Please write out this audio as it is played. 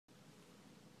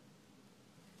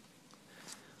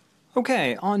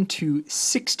Okay, on to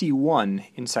 61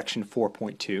 in section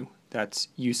 4.2. That's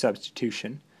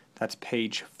U-Substitution. That's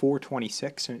page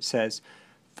 426, and it says,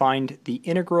 find the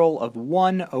integral of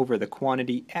 1 over the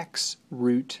quantity x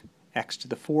root x to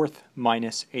the fourth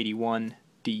minus 81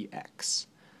 dx.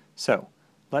 So,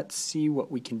 let's see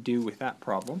what we can do with that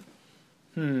problem.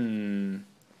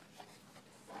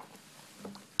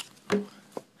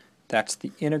 That's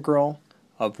the integral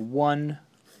of 1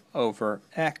 over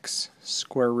x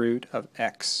square root of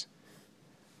x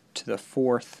to the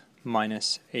fourth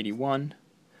minus 81.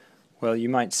 Well, you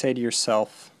might say to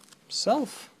yourself,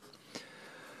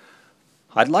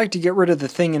 I'd like to get rid of the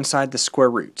thing inside the square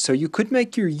root. So you could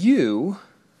make your u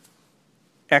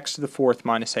x to the fourth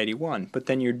minus 81, but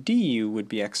then your du would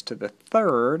be x to the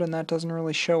third, and that doesn't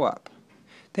really show up.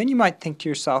 Then you might think to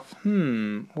yourself,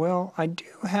 well, I do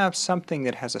have something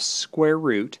that has a square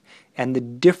root and the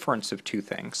difference of two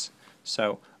things.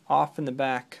 So off in the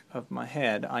back of my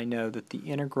head, I know that the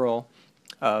integral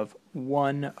of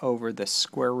 1 over the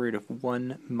square root of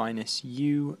 1 minus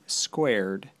u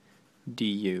squared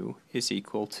du is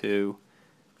equal to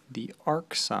the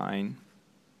arc sine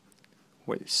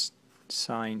with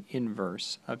sine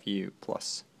inverse of u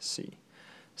plus c.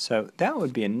 So that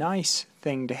would be a nice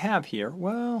thing to have here.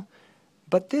 Well,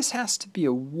 but this has to be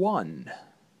a 1.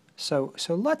 So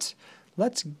let's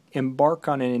embark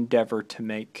on an endeavor to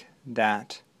make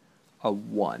that a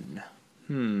 1.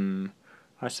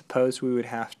 I suppose we would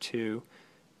have to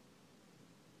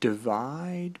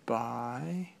divide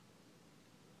by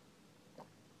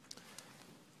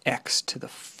x to the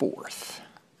fourth.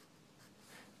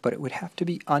 But it would have to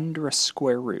be under a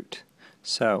square root.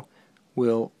 So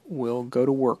we'll go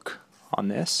to work on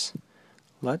this.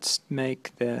 Let's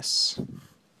make this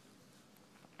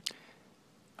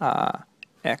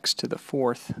x to the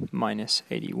fourth minus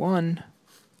 81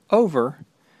 over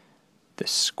the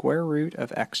square root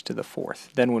of x to the fourth.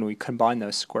 Then when we combine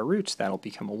those square roots, that'll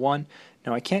become a 1.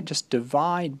 Now I can't just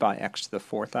divide by x to the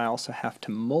fourth. I also have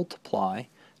to multiply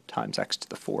times x to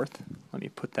the fourth. Let me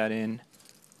put that in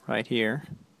right here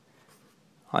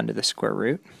onto the square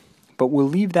root. But we'll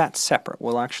leave that separate.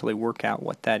 We'll actually work out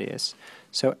what that is.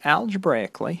 So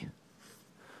algebraically,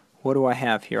 what do I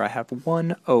have here? I have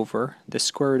 1 over the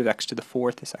square root of x to the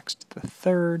fourth is x to the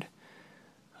third.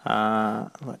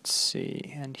 Let's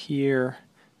see, and here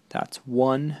that's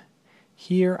 1.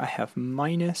 Here I have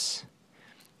minus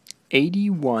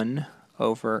 81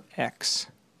 over x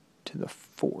to the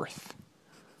fourth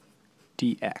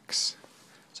dx.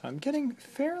 So I'm getting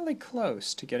fairly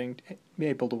close to be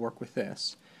able to work with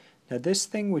this. Now this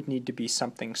thing would need to be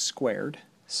something squared,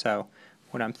 so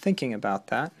when I'm thinking about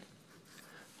that,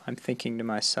 I'm thinking to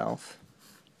myself,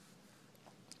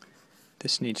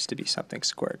 this needs to be something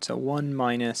squared. So 1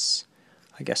 minus,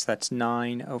 I guess that's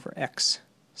 9 over x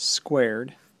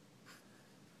squared,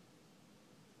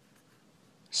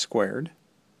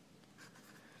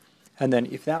 And then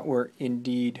if that were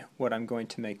indeed what I'm going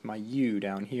to make my u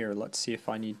down here, let's see if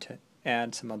I need to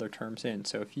add some other terms in.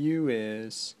 So if u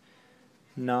is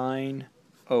 9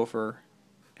 over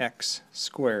x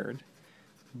squared,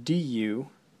 du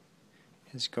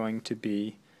is going to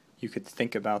be, you could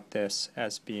think about this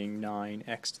as being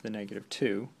 9x to the negative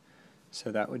 2.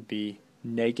 So that would be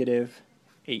negative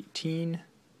 18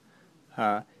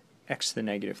 x to the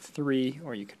negative 3,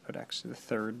 or you could put x to the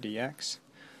third dx.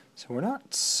 So we're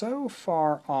not so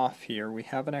far off here. We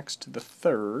have an x to the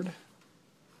third.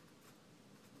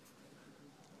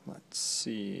 Let's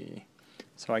see.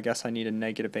 So I guess I need a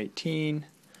negative 18.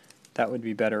 That would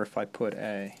be better if I put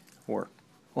or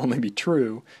only be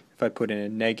true if I put in a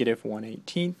negative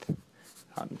 1/18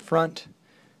 out in front.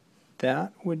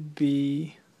 That would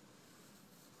be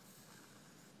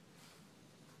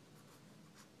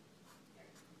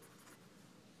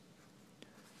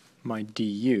my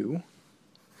du.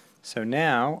 So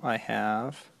now I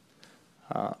have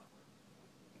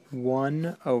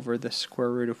 1 over the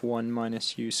square root of 1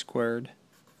 minus u squared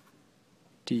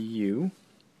du,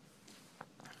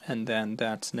 and then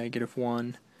that's negative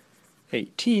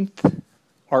 1/18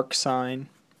 arc sine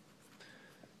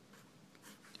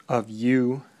of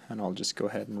u, and I'll just go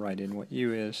ahead and write in what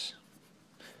u is,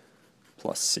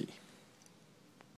 plus c.